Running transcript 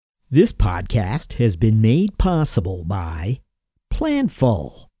This podcast has been made possible by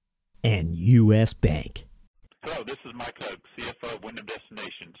Planful and U.S. Bank. Hello, this is Mike Hogue, CFO of Wyndham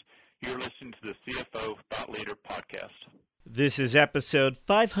Destinations. You're listening to the CFO Thought Leader Podcast. This is episode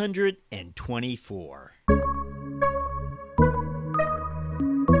 524.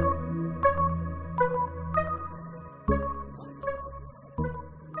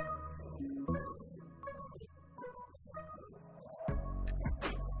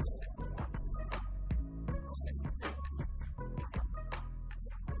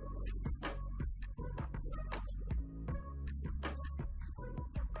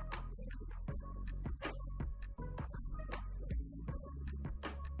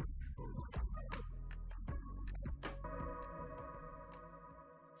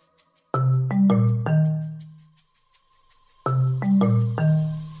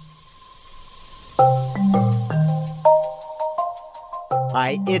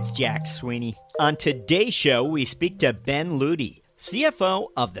 Hi, it's Jack Sweeney. On today's show, we speak to Ben Luety, CFO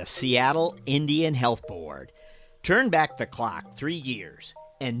of the Seattle Indian Health Board. Turn back the clock 3 years,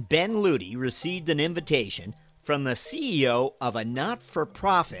 and Ben Luety received an invitation from the CEO of a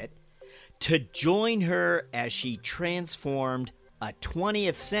not-for-profit to join her as she transformed a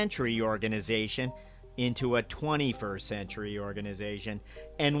 20th century organization into a 21st century organization,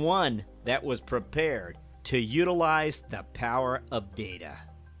 and one that was prepared to utilize the power of data.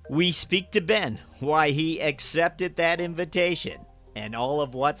 We speak to Ben, why he accepted that invitation, and all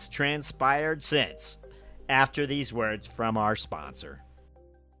of what's transpired since, after these words from our sponsor.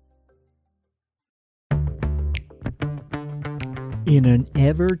 In an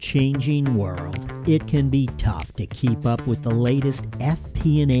ever-changing world, it can be tough to keep up with the latest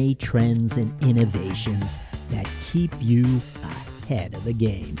FP&A trends and innovations that keep you ahead of the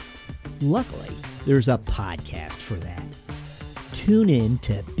game. Luckily, there's a podcast for that. Tune in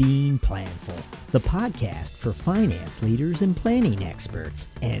to Being Planful, the podcast for finance leaders and planning experts,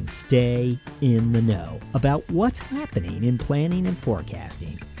 and stay in the know about what's happening in planning and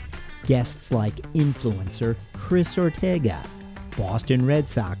forecasting. Guests like influencer Chris Ortega, Boston Red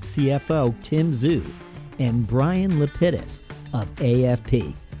Sox CFO Tim Zhu, and Brian Lapidus of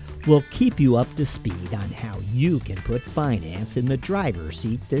AFP will keep you up to speed on how you can put finance in the driver's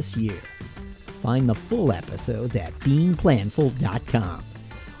seat this year. Find the full episodes at beingplanful.com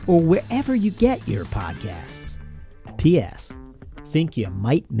or wherever you get your podcasts. P.S. Think you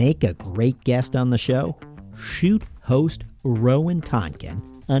might make a great guest on the show? Shoot host Rowan Tonkin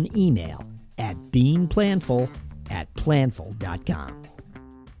an email at beingplanful@planful.com.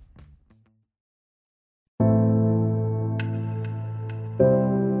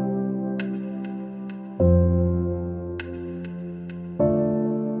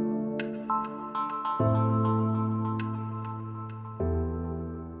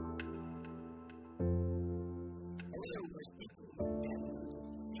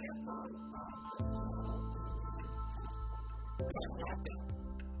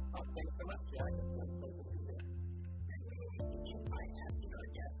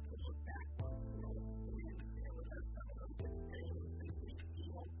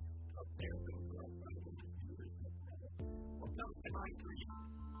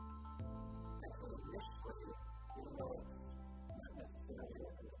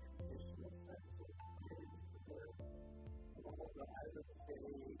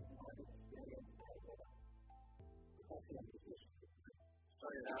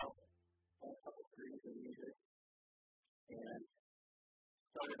 Started out on a couple degrees in music and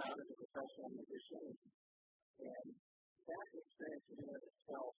started out as a professional musician. And that experience in and of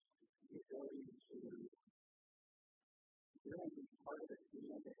itself, the ability to really be part of a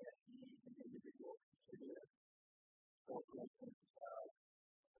team that has needs and individual contributors. So, for instance,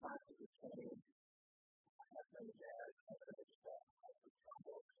 classes of training, I have no jazz, I have no stuff, I have no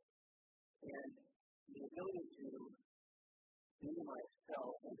trouble. And the ability to be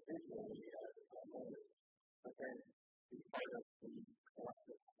myself individually as a homeowner, but then be part of the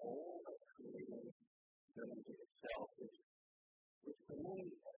collective whole of creating the music itself, which for me,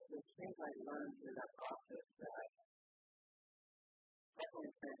 the things I learned through that process that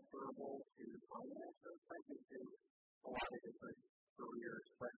definitely transferable to finance, or frankly to a lot of different careers,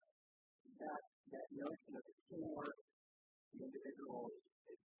 but that notion of the teamwork, the individual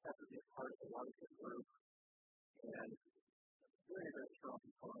is definitely a part of a larger group, and very, very strong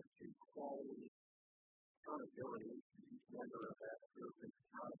component to quality, accountability, because each member of that group is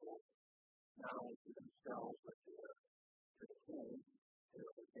accountable not only to themselves, but to the team, to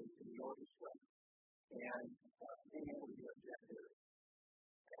the things in the orchestra, and being able to be objective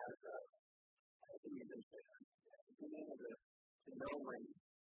as a musician, being able to know when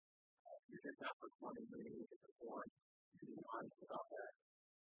you're just not performing the way you need to perform. You be honest about that,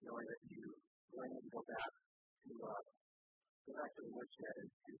 knowing that you really need to go back to the woodshed and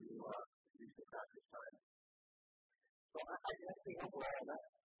to reduce the practice time. So I think overall that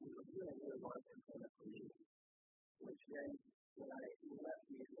was a really, really large component for me, which then when I left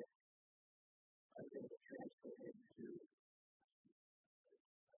music, I was able to transfer into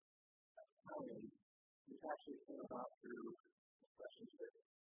accounting, which actually came about through discussions with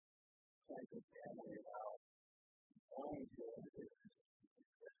friends and family about wanting to go into business,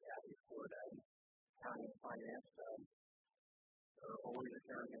 especially for that accounting and finance or always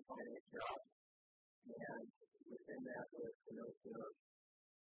accounting and finance jobs. And within that was the notion of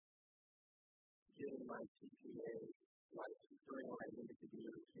getting my CPA license, doing what I needed to do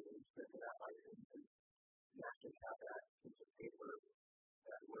to get that license, and actually have that piece of paper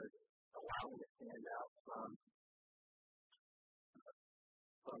that would allow me to stand out from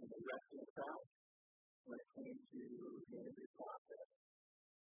the rest of the crowd when it came to the interview process.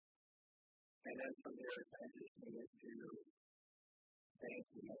 And then from there, transitioning into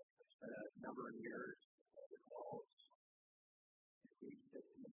banking. I spent a number of years as involved at least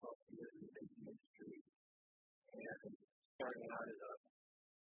 15 plus years in the banking industry, and starting out as a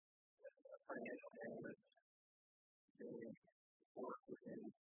financial analyst, doing work within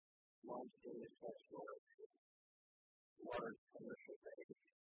large data sets for large commercial banks,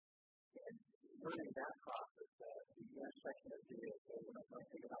 and learning that process, the intersection of data. So when I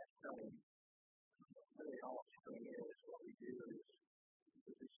think about accounting, really all accounting is what we do is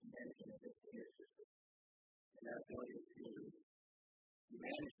position management of the data system, and our ability to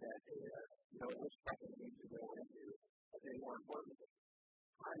manage that data, know which bucket it needs to go into, but then more importantly,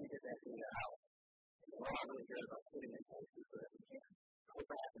 trying to get that data out. And we're all really good about putting in places so that we can go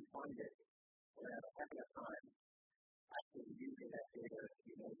back and find it when we have a heck of a time actually using that data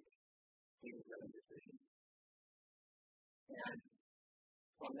to make data-driven decisions. And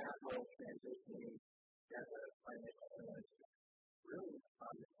from that role, transitioning as a financial analyst, really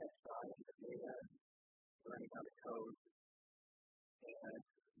on the tech side of the data, learning how to code, and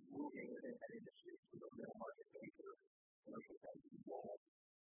moving within that industry to a middle market banker, commercial banking role,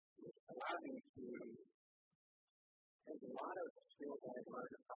 which allowed me to take a lot of skills that I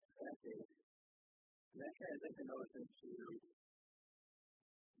learned across the decade, and then transition those into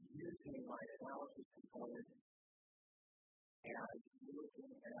using my analysis component and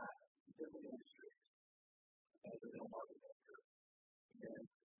looking at different industries as a middle market banker. And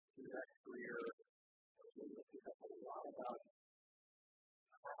through that career, I was able to pick up a lot about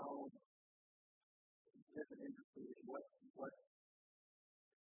how different industries, what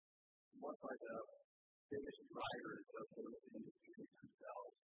are the biggest drivers of those industries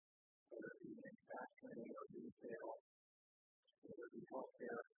themselves, whether it be manufacturing or retail, whether it be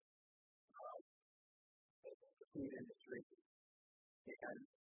healthcare, the food industry, and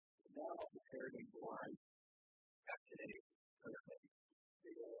that all prepared me for what I'm at today, currently, to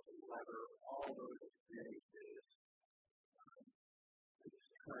be able to lever all those experiences, this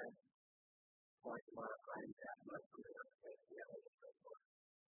current point where I'm at my career as the analyst so far.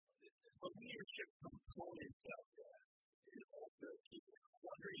 The leadership component of that is also keeping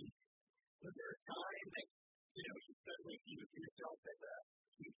wondering, was there a time that, you suddenly viewed yourself as a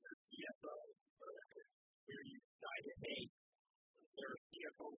future CFO, where you decided, hey, there are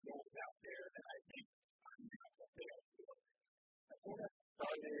CFO roles out there that I think I'm not prepared for? I think that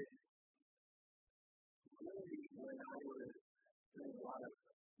started really when I was doing a lot of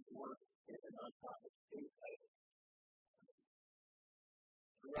work in the nonprofit space.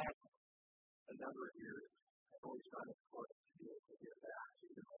 Throughout a number of years, I've always found it important to be able to give back to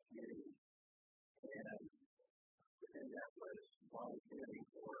the community, and within that was volunteering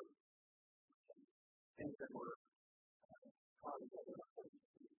for things that were causes of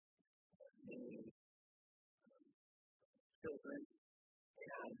mainly children,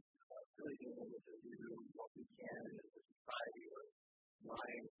 and really being able to do what we can as a society or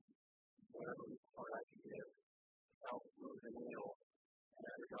mind whatever part I can give to help move the needle in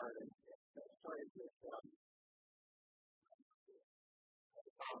that regard. And that started with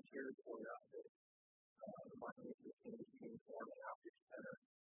volunteers for the Martin Luther King Uniform and Outreach Center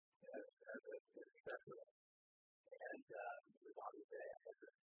as a specialist. And with obviously I had the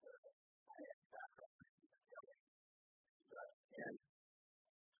finance background. And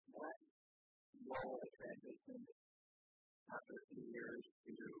that role has transitioned after a few years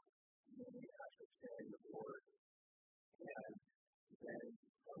to me actually chairing the board. And then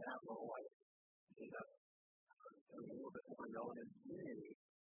from that role, I ended up doing a little bit more known in the community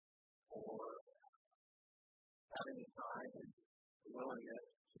for having the time and willingness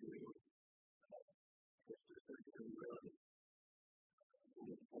to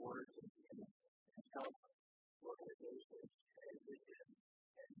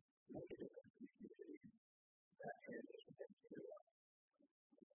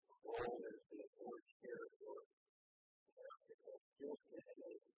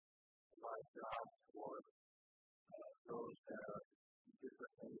provide jobs for those that are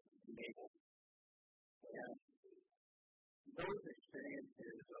differently enabled. And those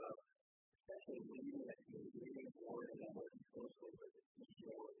experiences of especially leading a team, leading a board, and then working closely with the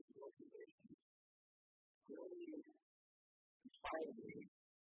CEO of these organizations really inspired me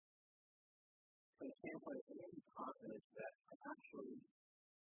from the standpoint of giving confidence that I actually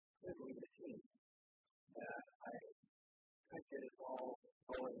could lead a team, that I could get it all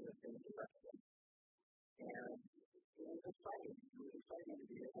going in the same direction. And it was exciting. It was exciting to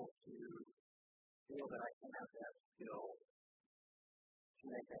be able to feel that I can have that skill to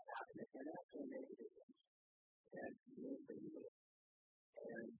make that happen and actually make a difference and move the needle.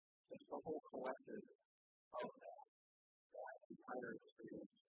 And just the whole collective of that entire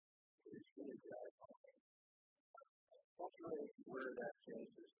experience is really gratifying. That's really where that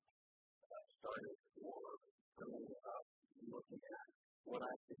change has started for me about looking at what I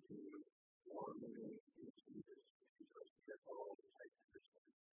could do for moving into this CFO type position.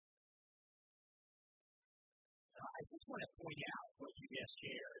 I just want to point out what you just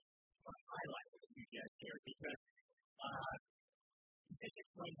shared, or highlight what you just shared, because just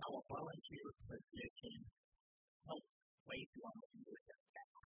explain how a volunteer position helps place you on the leadership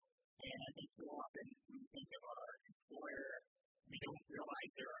path. And I think so often we think of our employer, we don't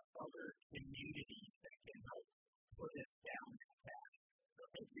realize there are other communities that can help put us down that path. So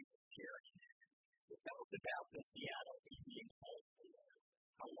thank you for sharing that. So tell us about the Seattle Indian Health Board.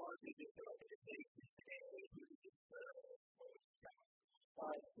 How large is this organization today?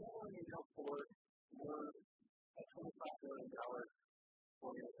 Seattle Indian Health Board, we're a $25 billion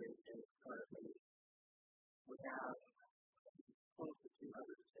organization currently. We have close to 200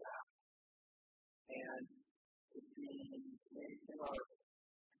 staff. And in our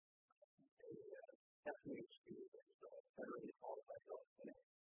FPHC, federally qualified health clinic,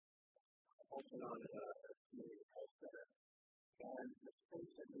 also known as a community health center. And the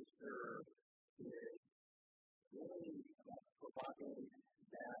space that we serve is really providing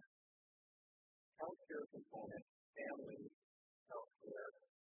that healthcare component, family healthcare,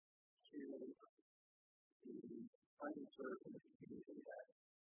 to the unserved in the community that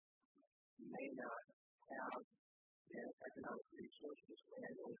may not have the economic resources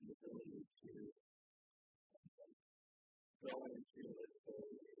and or the ability to go into a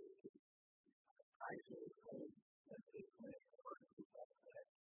isolated home, let's say clinic or a clinic.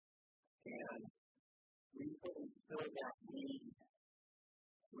 And we can fill that need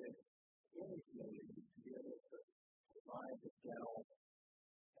with any community to be able to provide the dental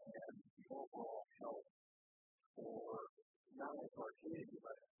and the overall health for not only our community,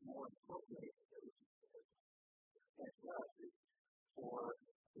 but more importantly, as well as for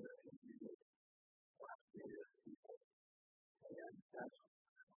the individual people. And that's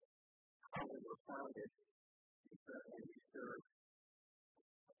how we were founded. And we serve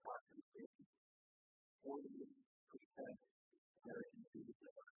approximately 40% American citizens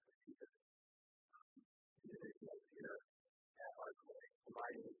individuals here at our clinic,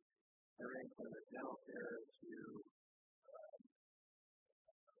 providing everything from the dental care to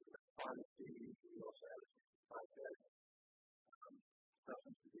pharmacy. We also have a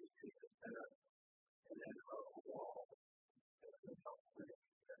substance abuse treatment center, and then our overall health clinic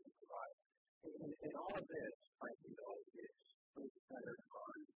that we provide. And all of this, frankly, though, is really centered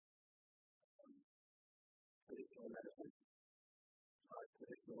on traditional medicine,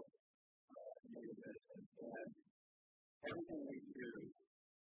 traditional native medicine, and everything we do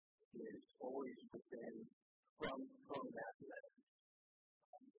is always within from that medicine.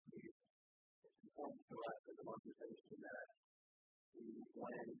 It's important to us as an organization that we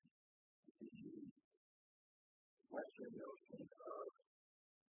blend the Western notion of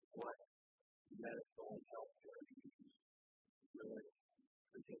what medical and healthcare means with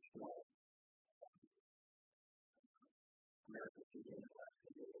traditional American Indian and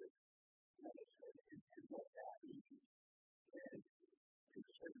West Indian medicine and what that means. And to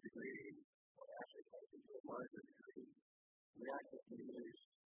a certain degree, or actually to a larger degree, we actually can use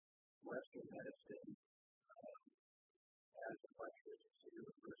Western medicine as a buttress to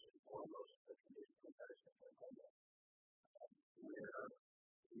first and foremost the traditional medicine component, where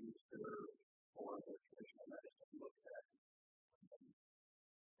we serve for the traditional medicine looked at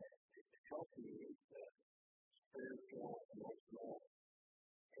the health needs, the spiritual, emotional,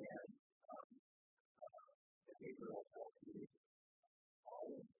 and behavioral health needs, all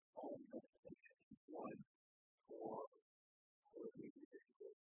in medicine, one for the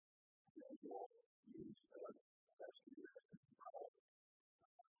individual. And we'll use Western medicine to help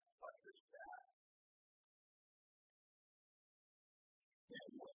buttress that.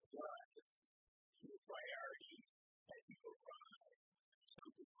 And what it does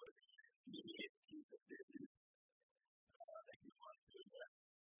immediate piece of business that you want to address?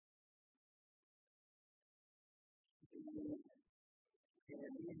 The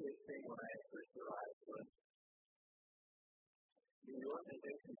immediate thing when I first arrived was the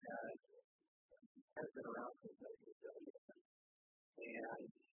organization has been around since 1970, and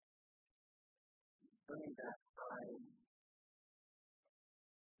during that time,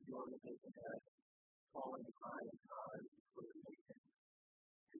 the organization had fallen behind on coordination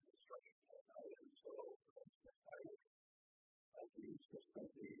and construction items. So, I used to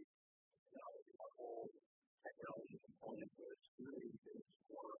spend the whole technology component was really big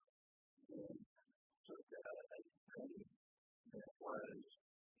for sort of a training that was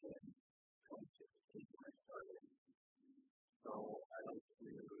in 2016 when I started. So I like to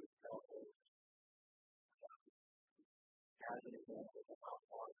tell folks as an example of how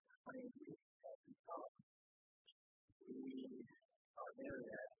far behind we have become. Our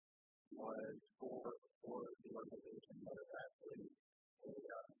internet was for the organization that was actually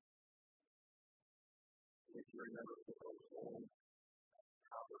if you remember the old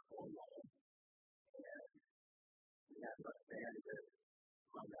copper phone line, and we had to expand it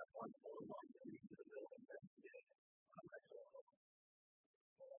on that one phone line to the building that we did on my phone.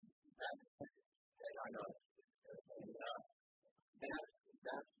 And I know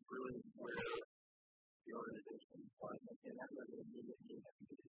that's really where the organization was, and that was an immediate need that we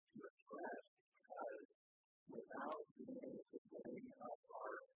needed to address, because without being able to bring up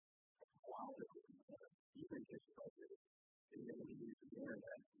our quality, even just budget, being able to use the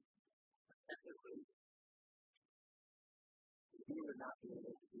internet effectively, we would not be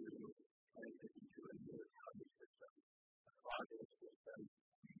able to transition to a new accounting system, a project system,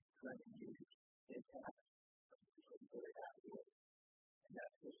 trying to use impact, which we're very happy with. And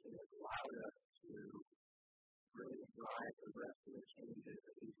that system has allowed us to really drive the rest of the changes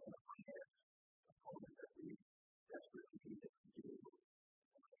that we want to finance component that we desperately needed to do.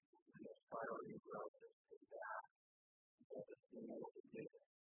 And the priority for us is that, instead of being able to get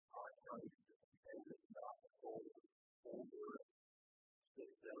our accounting system transitioned off the older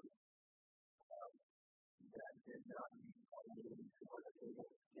system that did not meet our needs, or that able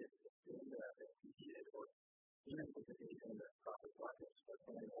to get the data that we needed, or even with the data in the profit buckets, but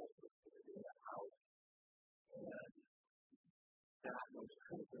then also with the data out. And that was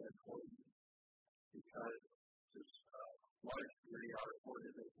critically important because to a large degree our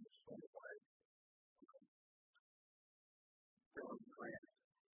organization is funded by government grants.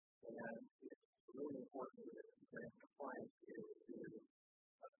 And it's really important that the grant compliance is able to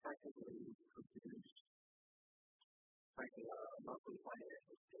effectively produce, frankly, a monthly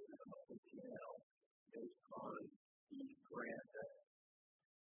financial statement, a monthly P&L based on each grant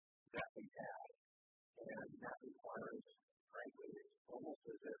that we have. And that requires, frankly, it's almost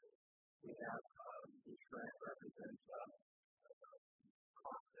as if we have each grant represents a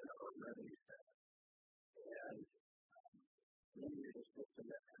cost or revenue center. And we need a system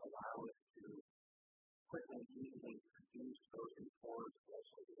that can allow us to quickly and easily produce those reports,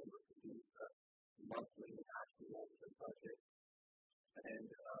 also be able to produce the monthly actual budget and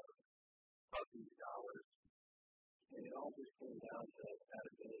of these dollars. And it all just came down to that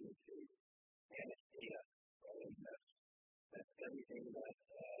ability to manage data. And that's everything that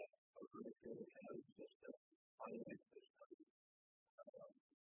a really good accounting system, finance system,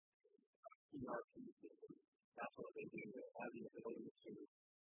 ERP system, that's what they do. They have the ability to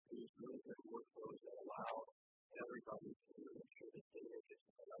use really good workflows that allow everybody to ensure that data gets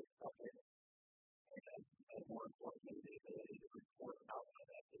in the right bucket. And more importantly, the ability to report out on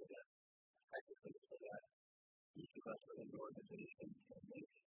that data effectively so that each of us within the organization can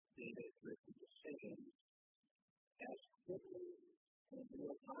make data-driven decisions as quickly and in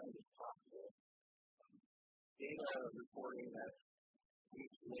real time as possible. Data reporting that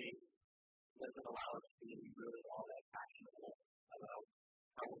usually doesn't allow us to be really all that actionable about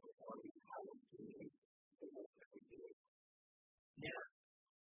how we're performing, how we're doing the work that we do. Now,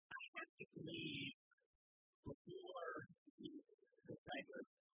 I have to believe before the type of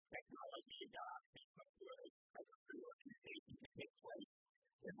technology adoption, before the type of reorganization can take place,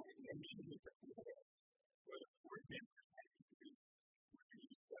 there might be a meeting with the board where the board members have to do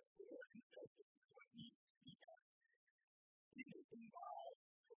what the organization is what needs to be done. You get involved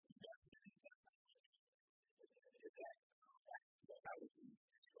with the investment in technology. That's how we can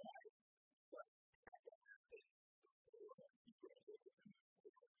describe what happened before you were able to move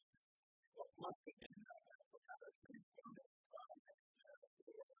forward. Well, once again, how to transform it from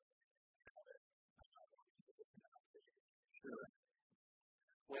Sure.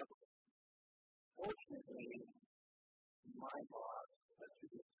 Well, fortunately, my boss,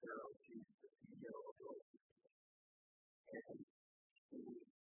 Luety, And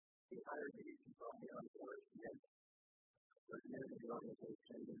he hired me and brought me on board. And was in the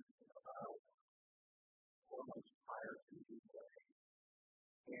organization about 4 months prior to the play.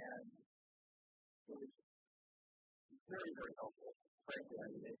 And it was very, very helpful. Frankly, I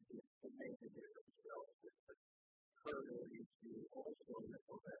mean, it made a difference relative to further to also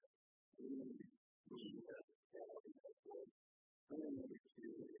know that we as an organization really needed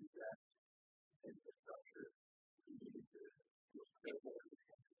to invest in infrastructure. We needed to critical and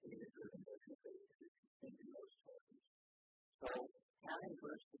continue to invest in those things. So having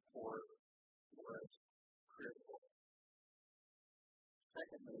her support was critical.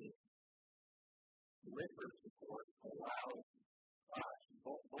 Secondly, with her support allowed us,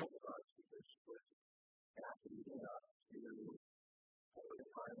 both of us, because was backing me up to over the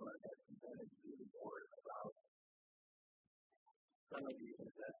timeline that presented to the board about some of these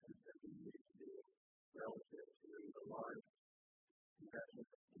investments that we needed to do relative to the large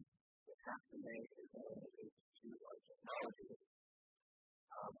investments that have to make as well as to our technology,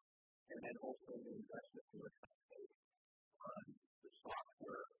 and then also the investment we would have to make on the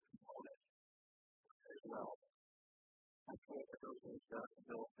software component as well. I think that those things got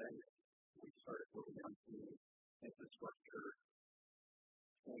built, then we started moving on to infrastructure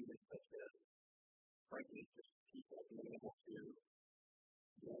changes such as, frankly, just people being able to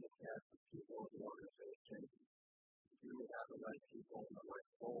manage that, the people in the organization, do we have the right people in the right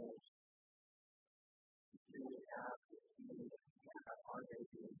roles, do we have the team that are they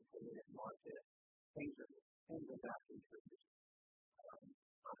being paid and market, things of that nature,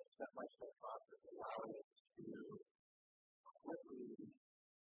 on a step-by-step process, allowing us to quickly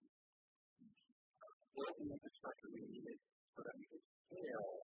build the infrastructure we needed so that we could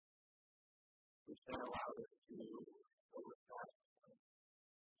scale, which then allowed us to, over the past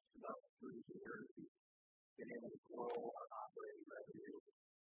about 3 years, been able to grow our operating revenue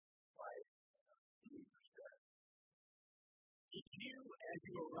by 3%. Did you, as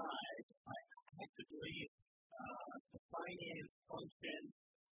you arrived, effectively the finance function,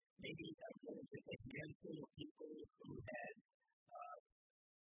 maybe just a handful of people who had,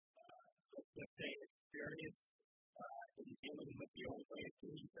 let's say, experience in dealing with the old way of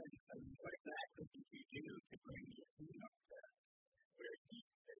doing things, and what exactly did you do to bring the team up to where it needs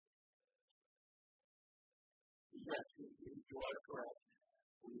to be? Yes, you are correct.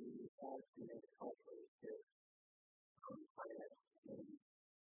 We have been culturally fit from finance team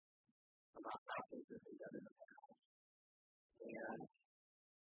about how things have been done in the past. And,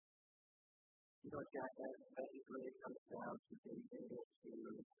 Jack, that really comes down to being able to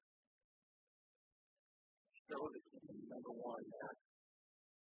show the team, number one, that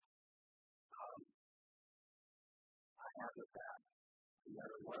I have the back, no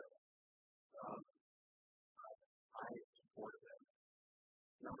matter what. I support them.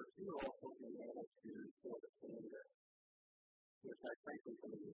 Number two, also being able to show the team that, which I frankly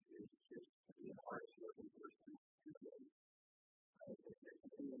believe is just to be an hardest working person to do. It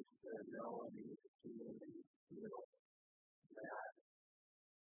continues to know and be able to feel that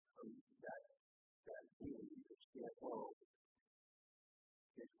team, the CFO,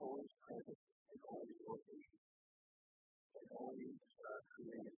 is always present and always working and always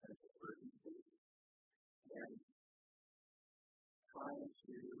creating a sense of urgency and trying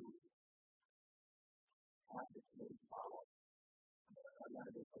to have the team follow. I'm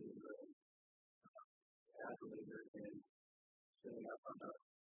not a big believer in as a leader in sitting up on the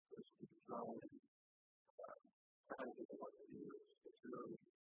throne and trying to figure out what to do. It's really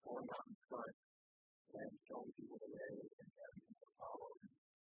going out in front and showing people the way and having people follow.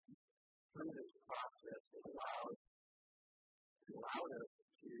 Through this process, it allowed us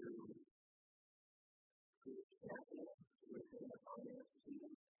to create champions within the finance team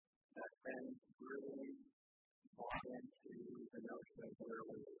that then really bought into the notion of where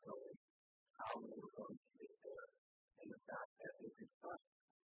we were going, how we were going to get there, and the fact that they could trust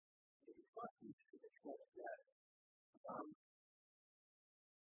me to the trust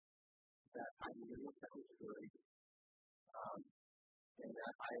that I knew that was good, and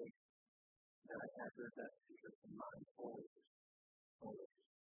that I had their best interest in mind always.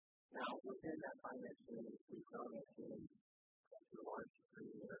 Now, within that finance team, we've grown a team to a large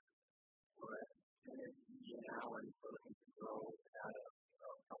degree where we're at 10 now, and we're looking to grow at a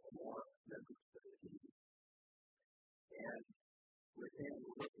couple more members to the team. And within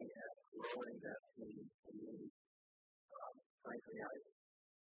looking at growing that team, frankly, I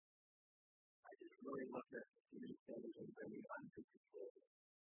just really looked at these things and bringing onto control.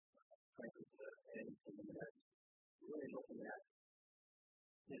 Frankly, to any team that's really looking at,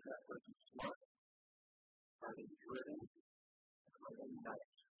 is that person smart? Are they driven? really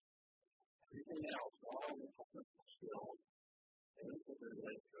nice. Everything else, all the technical skills, anything that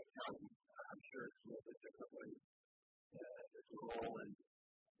relates to accounting, I'm sure it's a little bit differently. There's a role in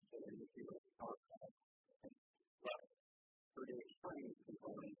getting the people to talk about. But for the accounting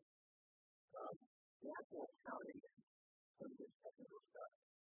component, the actual accounting, some of this technical stuff,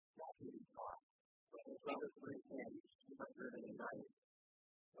 that can be taught. But there's other three things, 290.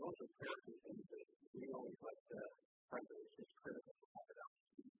 Those are critical things that we always like to, frankly, it's just critical to have it out.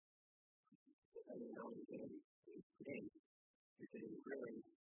 Depending on the game, you're getting really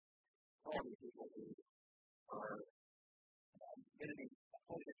quality people who are going to be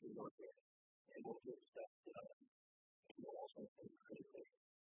appointed to work with and will get stuff done and will also think critically.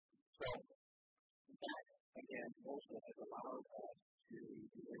 So, that, again, also has allowed us to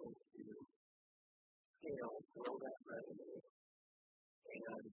be able to scale, grow that revenue,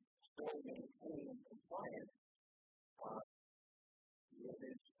 and still maintain compliance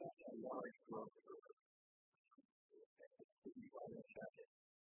within such a large growth curve.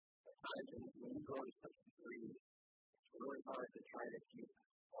 At times, when you grow to such a degree, it's really hard to try to keep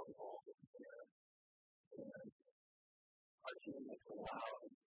all the balls in the air. And our team has allowed,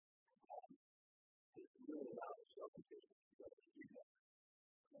 it's really allowed us to be able to do that.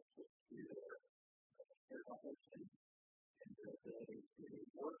 Through their knowledge and their ability to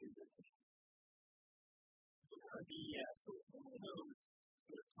work in this team. So one of those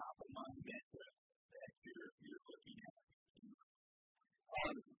sort of top of mind metrics that you're looking at.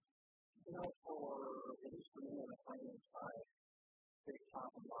 For at least for me on the finance side, big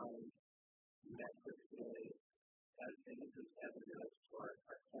top of mind metric is, and this is evidence for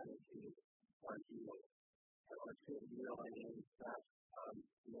our tendency, our deal. And our deal, I mean, that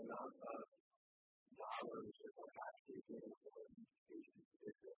the amount of dollars that we're actually getting for institutions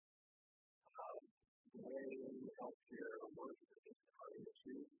business. The way healthcare works with this part of the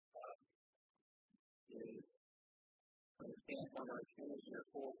two is understand how our teams are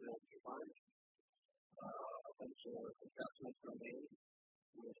full bill to fund. A bunch of adjustments are made,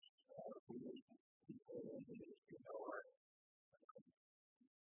 which we need people in the industry know are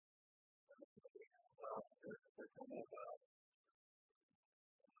they're kind of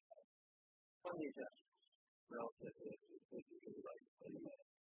funny adjustments relative to what you do like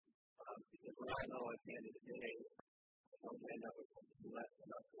because what I know at the end of the day, I'm going to end up with something less than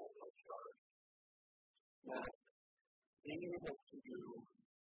a full bill charge. Now, being able to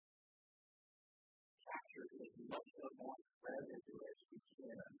capture as much of that revenue as we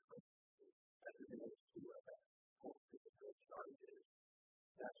can as it relates to what that full bill charge is,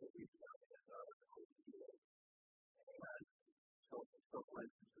 that's what we've done as our deal. And so for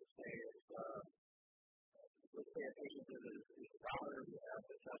instance, let's say a patient is $1, we have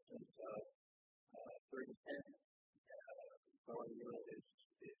adjustments of 30 cents, going unit is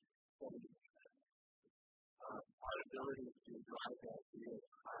 70%. Our ability to drive that yield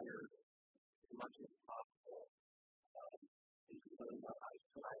higher as much as possible is really the high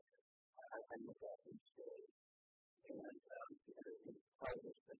side. I look at each day. And part of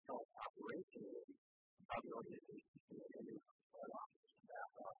this is help operationally, how the organization is doing front office,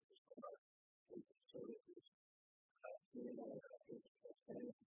 back office, or services, being able to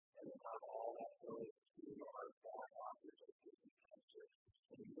and then have all that goes to our back office or business services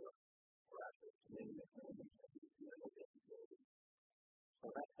team or actually committing the training and being able to get the building.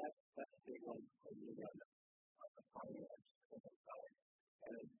 So that's a big one for me on the finance side.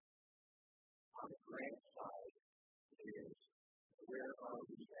 And on the grant side is where are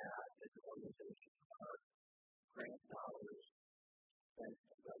we at as an organization? Our grant dollars spent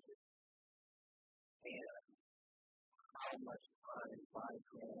in budget. And how much time by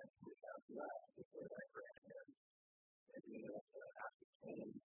grant we have left before that grant ends. And being able to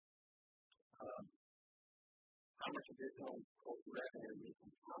ascertain how much additional revenue we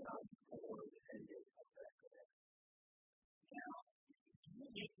can count on for the end of that grant. Now, when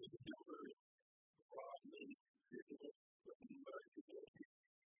you put the numbers broadly, you're just looking at what you're doing.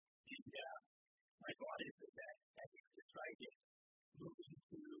 And my thought is that as you try to get moving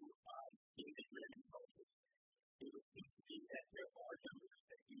to data-driven focus, it would seem to be that there are numbers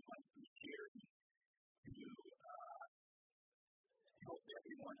that you might be sharing to help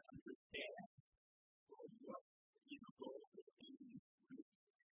everyone understand what goals will be,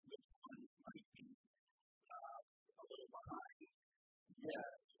 which ones might be a little behind.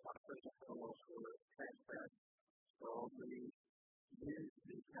 Yes, first and foremost, we're transparent. So we use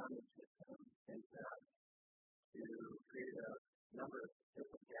the accounting system and to create a number of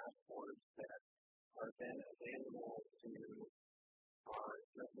different dashboards that are then available to our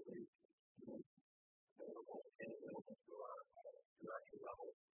executive team, available to our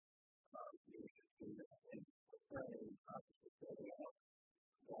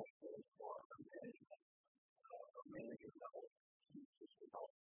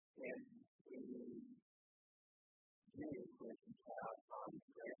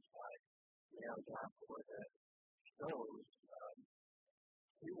shows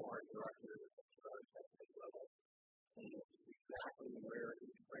who are directors at the executive level and exactly where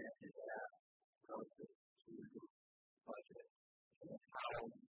each branch is at relative to budget and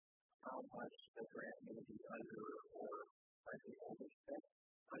how much the grant may be under or frankly overspent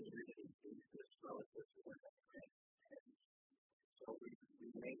under the basis relative to where that grant is. So we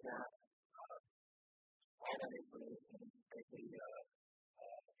make that all that information basically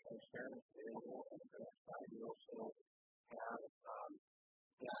transparent, available on the grant side. We also have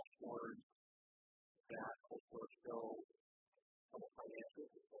dashboards that also show some financial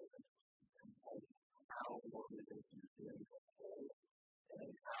performance and how the organization is doing as a whole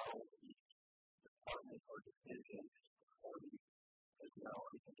and how each department or division is performing as well.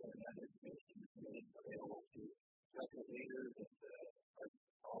 And again, that information is made available to executive leaders and to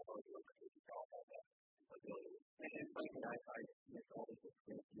all of our workers who all have that ability. And frankly, I make all this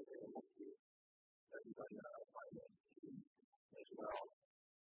information available to everybody on our finance team as well.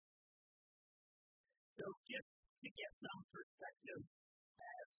 So just to get some perspective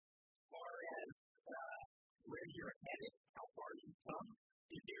as far as where you're headed, how far you've come,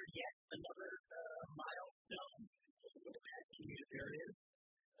 is there yet another milestone? I would imagine there is.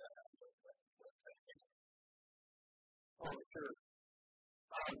 Oh, sure.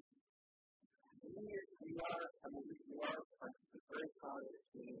 We are very proud of the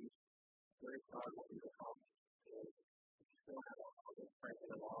team, very proud of what we've accomplished. We still have frankly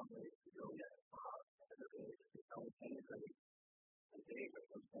a long way to go yet. Integrate the data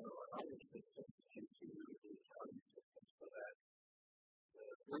from some of our other systems into the accounting system so that the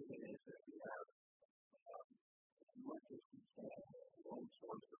vision is that we have as much as we can one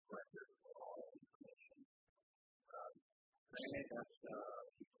source of record for all information. I think that's the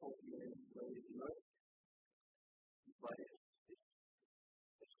utopian way to do it, but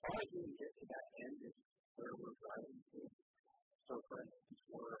as far as we can get to that end is where we're driving to. So for instance,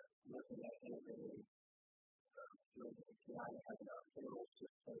 we're looking at integrating doing the API having our payroll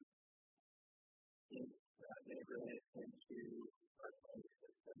system integrated into our claims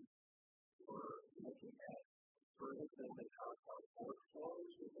system. We're looking at further building out our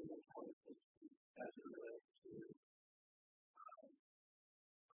workflows within the claims system as it relates to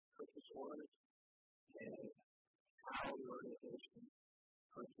purchase orders and how the organization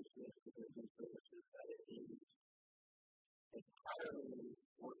purchases the goods and services that it needs. Entirely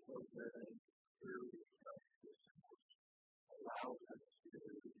workflow-driven through the accounting system, which allows us to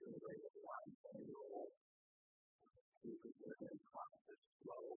generate a line payroll within process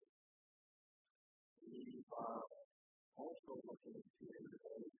flow. We are also looking to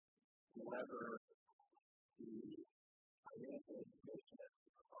whether the financial information that we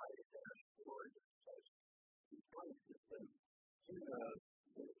provide a dashboard as the accounting system to the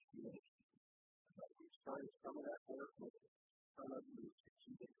community. We started some of that work with some of the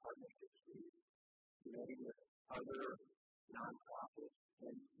strategic partnerships we made with other nonprofits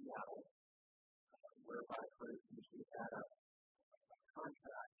in Seattle, whereby, for instance, we had a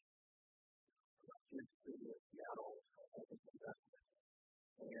contract with the city of Seattle as an investment,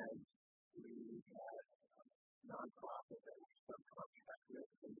 and we had a nonprofit that we subcontract with,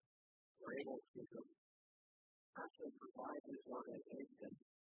 and were able to actually provide this organization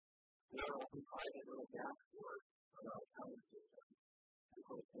their own private little dashboard on our accounting system. And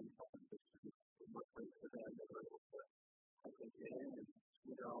those things happen to work for them. They were able to get in and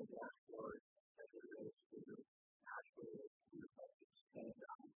see their own dashboard as it relates to actually expand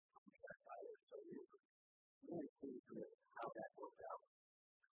on contract items. So we were really pleased with how that worked out.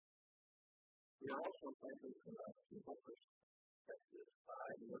 We are also frankly from a people perspective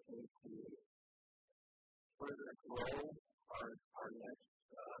looking to further grow our next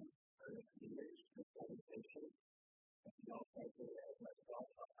year's implementation. And frankly, as myself,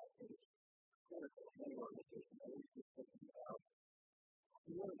 I think it's critical in any organization that we should be thinking about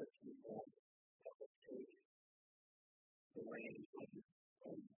who are the people that will take the reins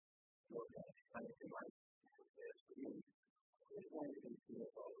and organize kind of thing like this. Who's going to be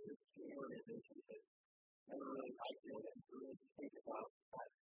CFO? There's two organizations that never really liked it and really think about that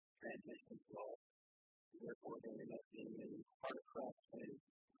transition flow. Therefore, they end up being in autocrats and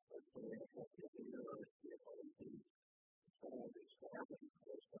they end up being the CFO team. Some of these families,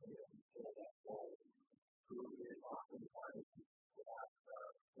 those families that fill that role, who is oftentimes without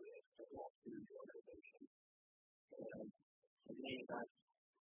the external to the organization. And to me, that's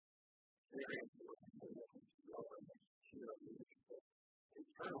very important when looking to grow our next tier of leadership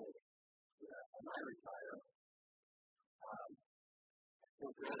internally. When I retire, I feel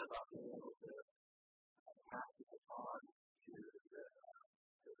good about being able to pass the baton to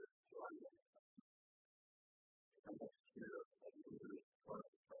our next. I'm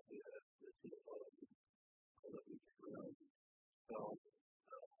so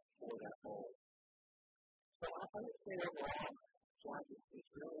for that goal. So I would say overall, Jack is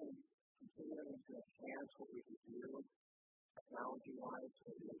really continuing to enhance what we can do technology-wise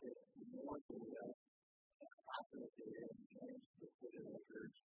to make it more data, accurate data, and change decision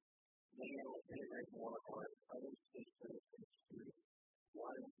makers, being able to integrate more of our other systems into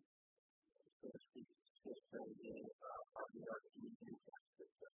one, so to speak, system being our ERP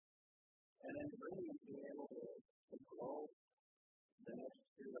system. And then really being able to grow the next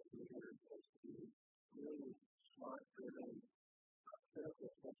tier of leaders is to be really smart, driven, critical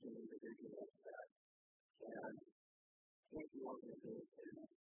thinking individuals that can take the organization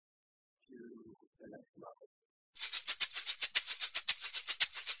to the next level.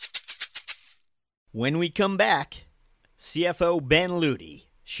 When we come back, CFO Ben Luety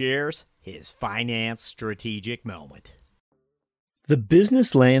shares his finance strategic moment. The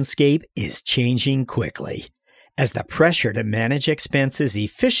business landscape is changing quickly. As the pressure to manage expenses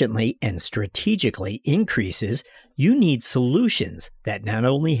efficiently and strategically increases, you need solutions that not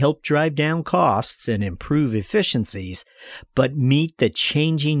only help drive down costs and improve efficiencies, but meet the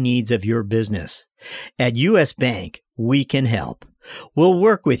changing needs of your business. At U.S. Bank, we can help. We'll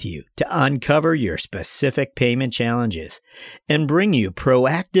work with you to uncover your specific payment challenges and bring you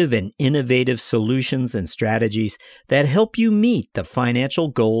proactive and innovative solutions and strategies that help you meet the financial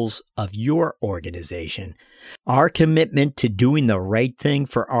goals of your organization. Our commitment to doing the right thing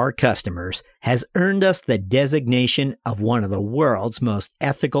for our customers has earned us the designation of one of the world's most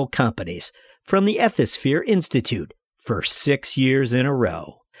ethical companies from the Ethisphere Institute for 6 years in a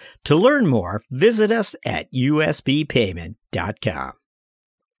row. To learn more, visit us at usbpayment.com.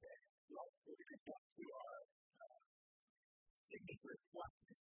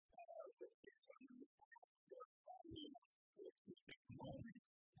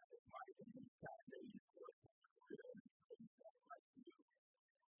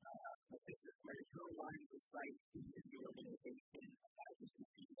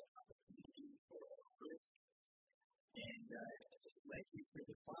 Like you for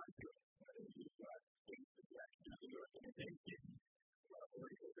the positive, whether you've got things to the organization,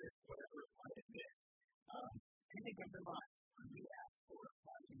 or your risk, whatever it might have been. Anything comes to mind when we ask for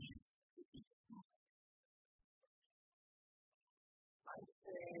finance? I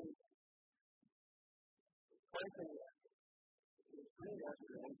say, one thing that is really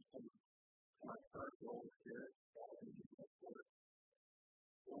resonates from my current role here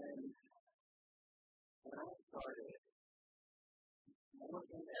when I started,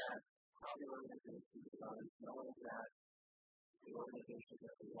 looking at how the organization is done, knowing that the organization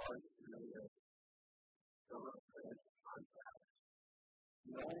has a large degree of government grants and contracts,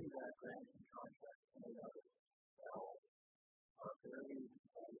 knowing that grants and contracts in and of themselves are very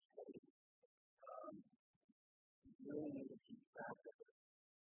complicated, you really need to keep track of it.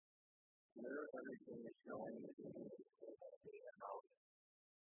 Where everything is going and being able to pull that data out.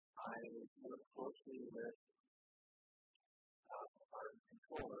 I work closely with our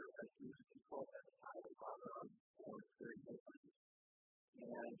controller, as he was controlled at the time of our board, very different.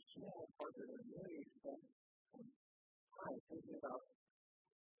 And she had a partner that really spent some time thinking about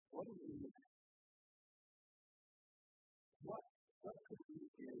what could we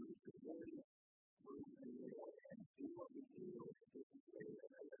do to really move the needle and do what we do in a different way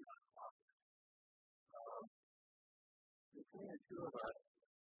than other nonprofits. Between the two of us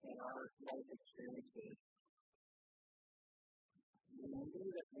and our life experiences, we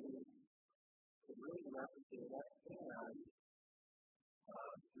knew that we could really replicate that and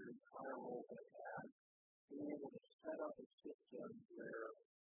through the entire role that we had, being able to set up a system where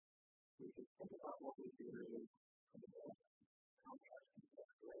we could think about what we do from the contracting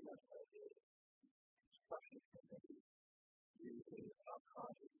very much like a construction company using a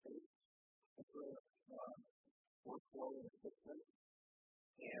project-based workflow and system.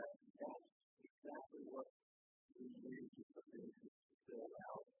 And that's exactly what we use to build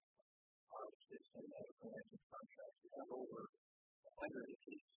out our system of financial contracts. We have over 100 of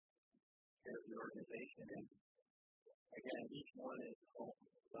these here at the organization. And again, each one is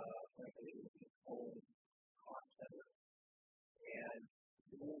frankly its own cost center. And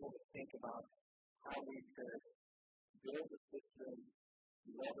being able to think about how we could build a system,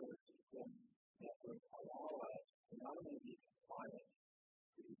 level a system that would allow us to not only be compliant,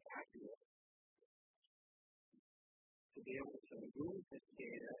 to be accurate, to be able to move this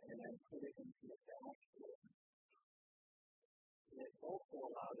data and then put it into a dashboard. And it also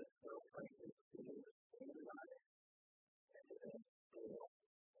allowed us to, frankly, to standardize and to then scale.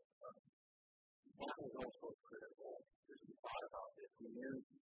 That was also critical as we thought about this. We knew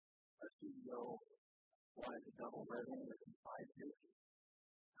our CEO wanted to double revenue within 5 years.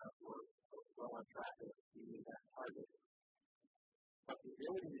 We're well on track of meeting that target. But the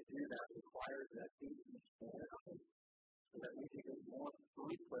ability to do that requires that things be standardized so that we can get more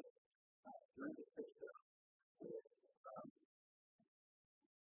throughput through the system with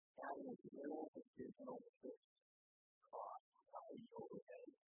adding little additional fixed costs on the overhead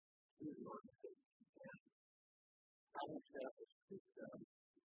to the organization. And having set up a system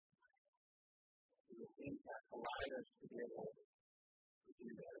that allowed us to be able to do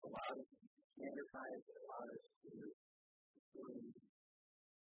that. It allowed us to standardize. It allowed us to really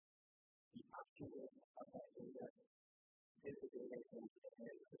be optimal of that data, get the data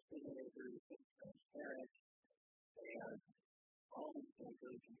and decision makers, and transparent, and all these things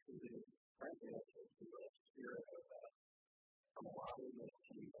really contributed, frankly, to the spirit of camaraderie and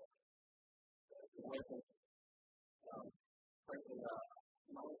teamwork. It wasn't, frankly,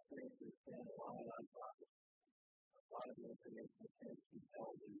 my experience has been relying on process. A lot of the information tends to be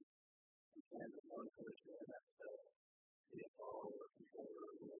held in the hands of one person, and that's the CFO or controller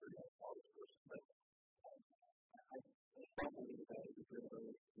or whoever you want to call this person. But I don't believe that is a good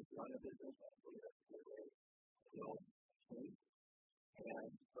way to run a business. I believe that's a good way to build a team.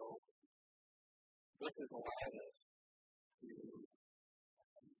 And so this has allowed us to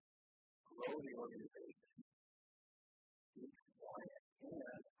grow the organization, each client,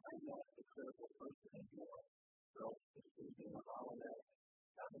 and I'm not the critical person anymore. So this is being a holiday,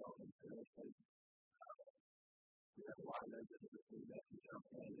 having all the information. We have a lot of members of the team that can jump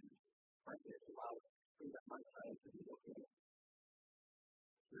in, and frankly, it's allowed us to free up my time to be looking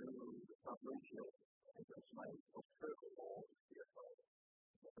through the front windshield. I think that's my most critical role as CFO.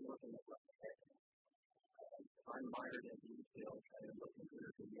 I'm looking at what's ahead. If I'm mired in detail, trying to look into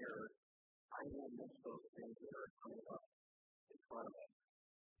the mirror, I will miss those things that are coming up in front of me.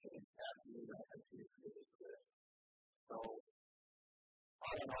 And that means I have to do this list. So,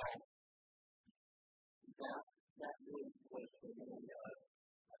 all in all, that really was for me a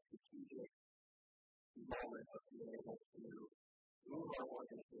strategic moment of being able to move our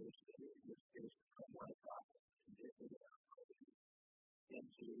organization, in this case, from one process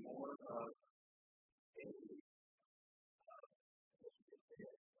into more of a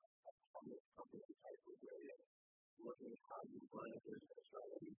company type of way of looking at how you run a business,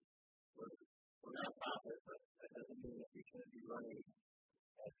 right? We're not a profit, but that doesn't mean that we shouldn't be running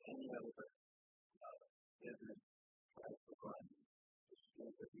as any other business tries to run. It just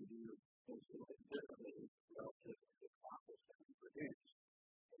means that we do things a little bit differently relative to the profits that we produce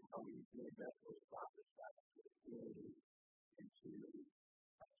and how we reinvest those profits back into the community, into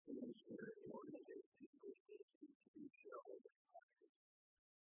human spirit, the organization, to be shareholders.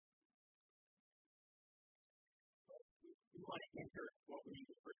 We want to enter what we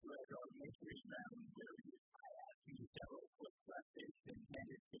refer to as our mentoring round, where we ask you several quick questions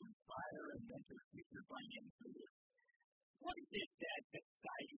intended to inspire and mentor future finance leaders. What is it that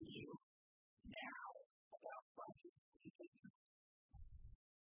excites you now about finance?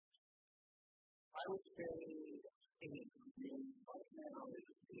 I would say right now is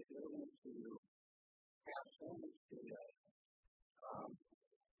the ability to have so much data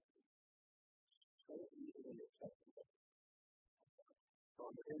so easily accessible. So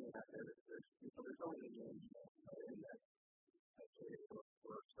on the internet, there's only a game on the internet that's the way it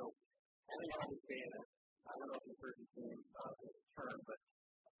works. So having all this data, I don't know if you've heard the term, but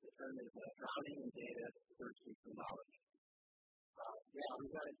the term is drowning in data, searching for knowledge. Yeah,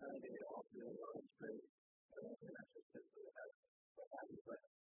 we've got a ton of data all through the world. It's great. I don't think that's just it for what happens, but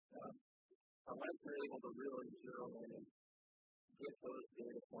unless we're able to really zero in and get those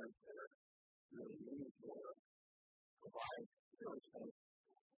data points that are really meaningful to provide really some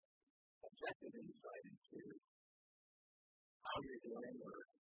objective insight into how you're doing or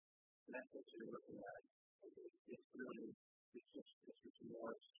metrics you're looking at, it's just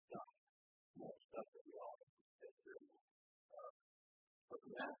more stuff that we all get through. But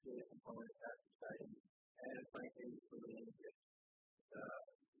from that data component, that's exciting. And frankly, for me, it's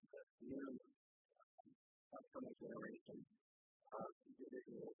the new upcoming generation of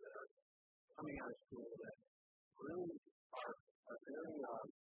individuals that are coming out of school that really are very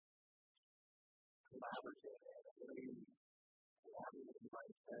collaborative and very collaborative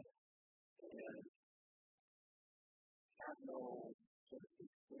mindset and have no sort of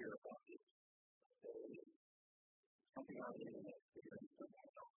fear about it. Something on the internet, figuring something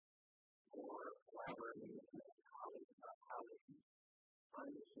out, or collaborating with colleagues about how they can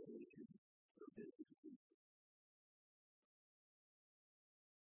find a solution for business needs.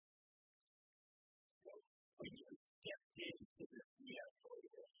 When you stepped into the CFO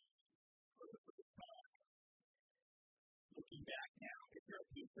for the first time,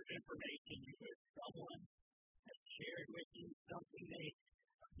 piece of information you wish someone has shared with you, something a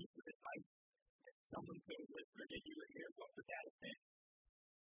piece of advice that someone could have whispered in your ear, what would that have been?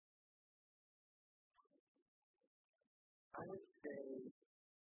 I would say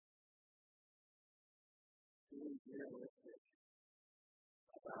being realistic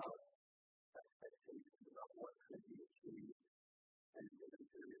about expectations about what could be achieved and given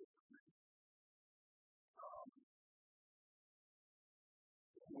period of time.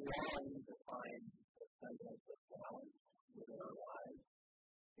 We all need to find a semblance of balance within our lives,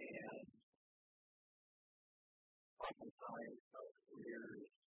 and oftentimes our careers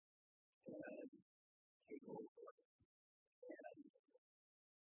can take over and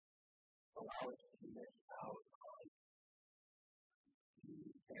allow us to miss out on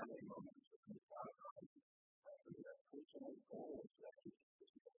the family moments, to miss out on the personal goals that we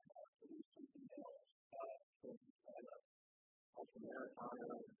have to do something else.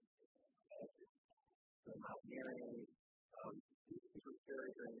 Ultra-marathoner, the mountaineering, these are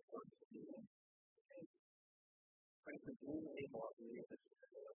very, very important to me. And frankly, being able to do this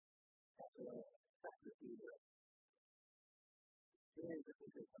has to be the experience that we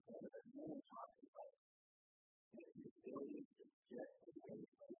do something that many talk about. And the ability to get away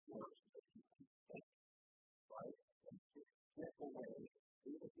from the worst that you can think, right? And to get away,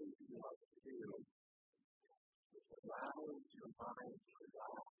 do the things you love to do, which allows your mind to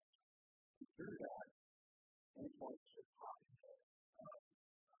relax. And through that, influence your posture.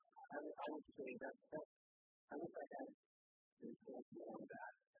 I would say that I wish I had influence more of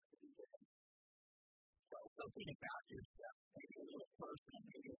that at the beginning. So something about yourself, maybe a little person,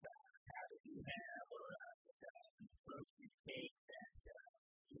 maybe about a habit you have or an approach you take that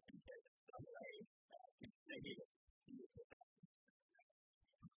you can take in some way contribute to your profession.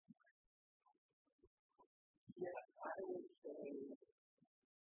 Yes, I would say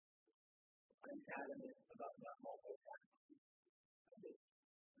I'm adamant about not multitasking.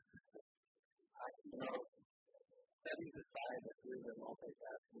 Studies aside that we're the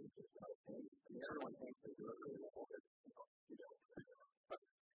multitasking is just not a thing. I mean, everyone thinks they do it really well, but you don't.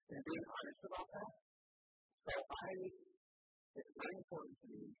 And being honest about that. So it's very important to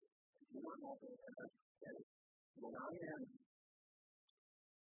me to do not multitask. And when I am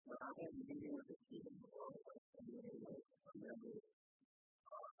meeting with a team or I'm meeting with a member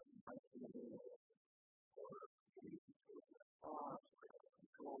of my team or a boss or a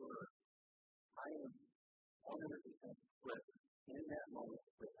controller, I am 100% split in that moment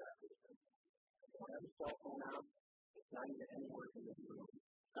with that person. I don't have a cell phone out. It's not even anywhere in the room.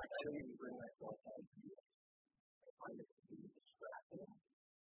 In fact, I don't even bring my cell phone to you. I find it to be distracting.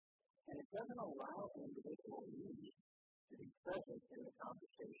 And it doesn't allow an individual me to be present in the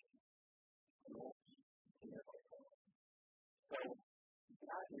conversation. So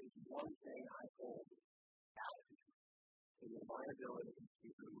that is one thing I hold attitude to my ability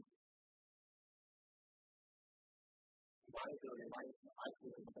I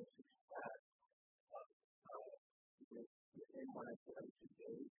feel the success within what I've done to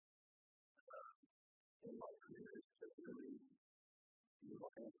date in my career is to really be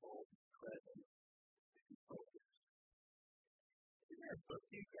mindful, present, and focused. Is there a book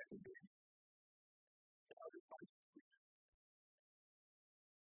you recommend to other parts of the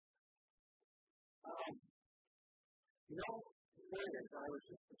I was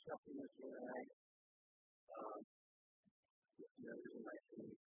just discussing this the other night with the others in my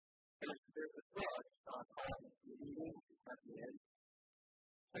team. There's a book called Leading at the End.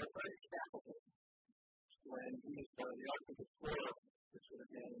 So it's very capital. When he was the architect of Florida, this would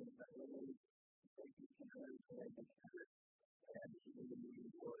have been early 1800s, and he was going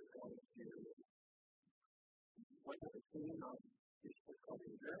to work with a team on his fiscal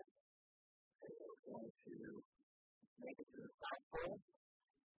leader. They were going to make it to the South Pole.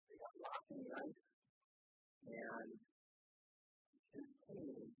 They got locked in the ice, and his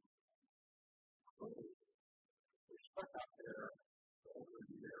team were stuck up there for over a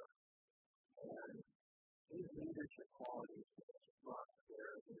year. And his leadership qualities brought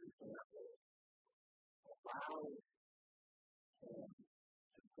there as an example allowed him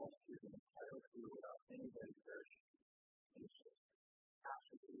to go through the entire crew without any diversion. It's just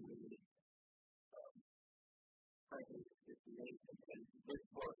absolutely frankly, it's amazing. And this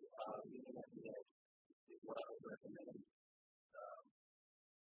book, Leading at the End, is what I would recommend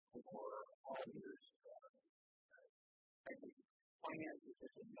for all leaders. I think finance is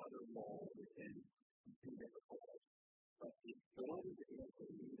just another role within different roles, but the ability to be able to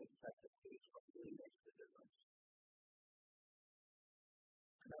lead and set the pace really makes the difference.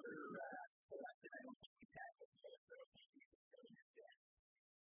 Another selection I don't think we tackled yet, but I think we can go into that.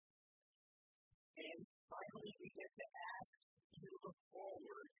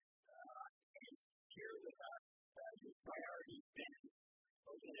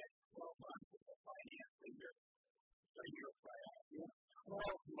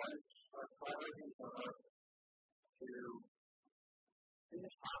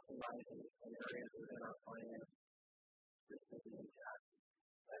 just optimizing some areas within our finance system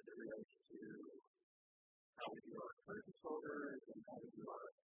as it relates to how we do our purchase orders and how we do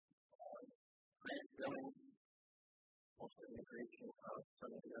our grant billing, also integration of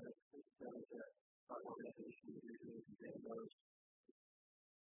some of the other systems that our organization is using to get those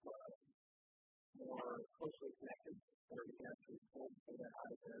more closely connected, where we can actually pull data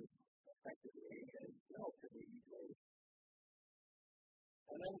out of them effectively and relatively easily.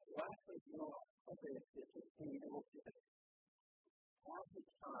 And then lastly, something that's just being able to have the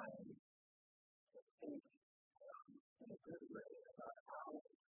time to think in a good way about how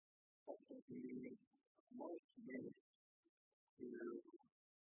that can be most used to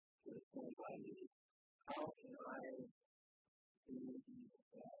the things I need. How can I be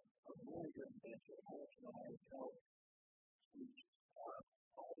a really good mentor? How can I help teach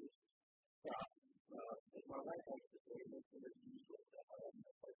all this stuff? As my wife likes to say, mentor is useless.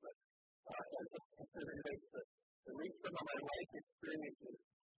 But as it relates to the reach from my life experiences,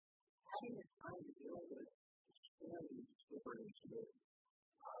 having the time to be able to share these stories with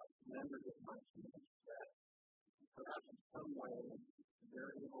members of my team that perhaps in some way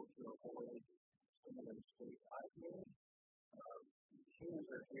they're able to avoid some of the mistakes I've made. Teams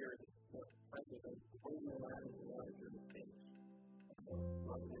are here to frankly bring their lives and learn their mistakes.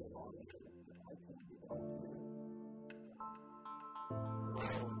 What they want to do, I think we want to do.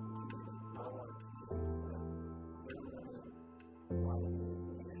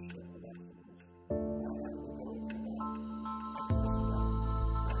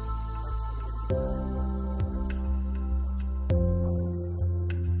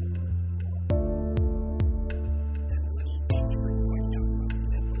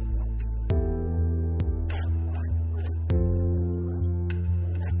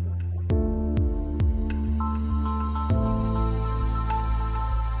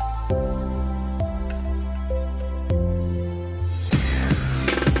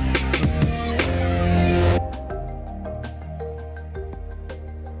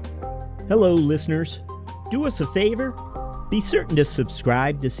 Hello, listeners. Do us a favor. Be certain to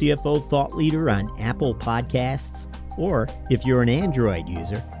subscribe to CFO Thought Leader on Apple Podcasts, or if you're an Android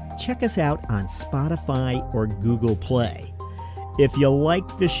user, check us out on Spotify or Google Play. If you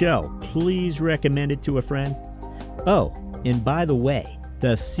like the show, please recommend it to a friend. Oh, and by the way,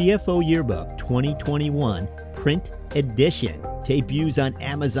 the CFO Yearbook 2021 print edition debuts on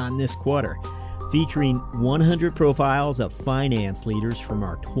Amazon this quarter, featuring 100 profiles of finance leaders from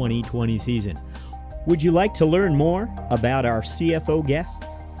our 2020 season. Would you like to learn more about our CFO guests?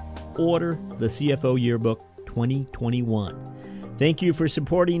 Order the CFO Yearbook 2021. Thank you for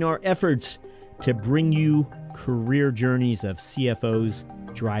supporting our efforts to bring you career journeys of CFOs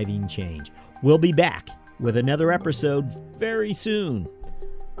driving change. We'll be back with another episode very soon.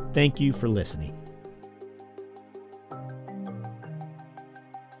 Thank you for listening.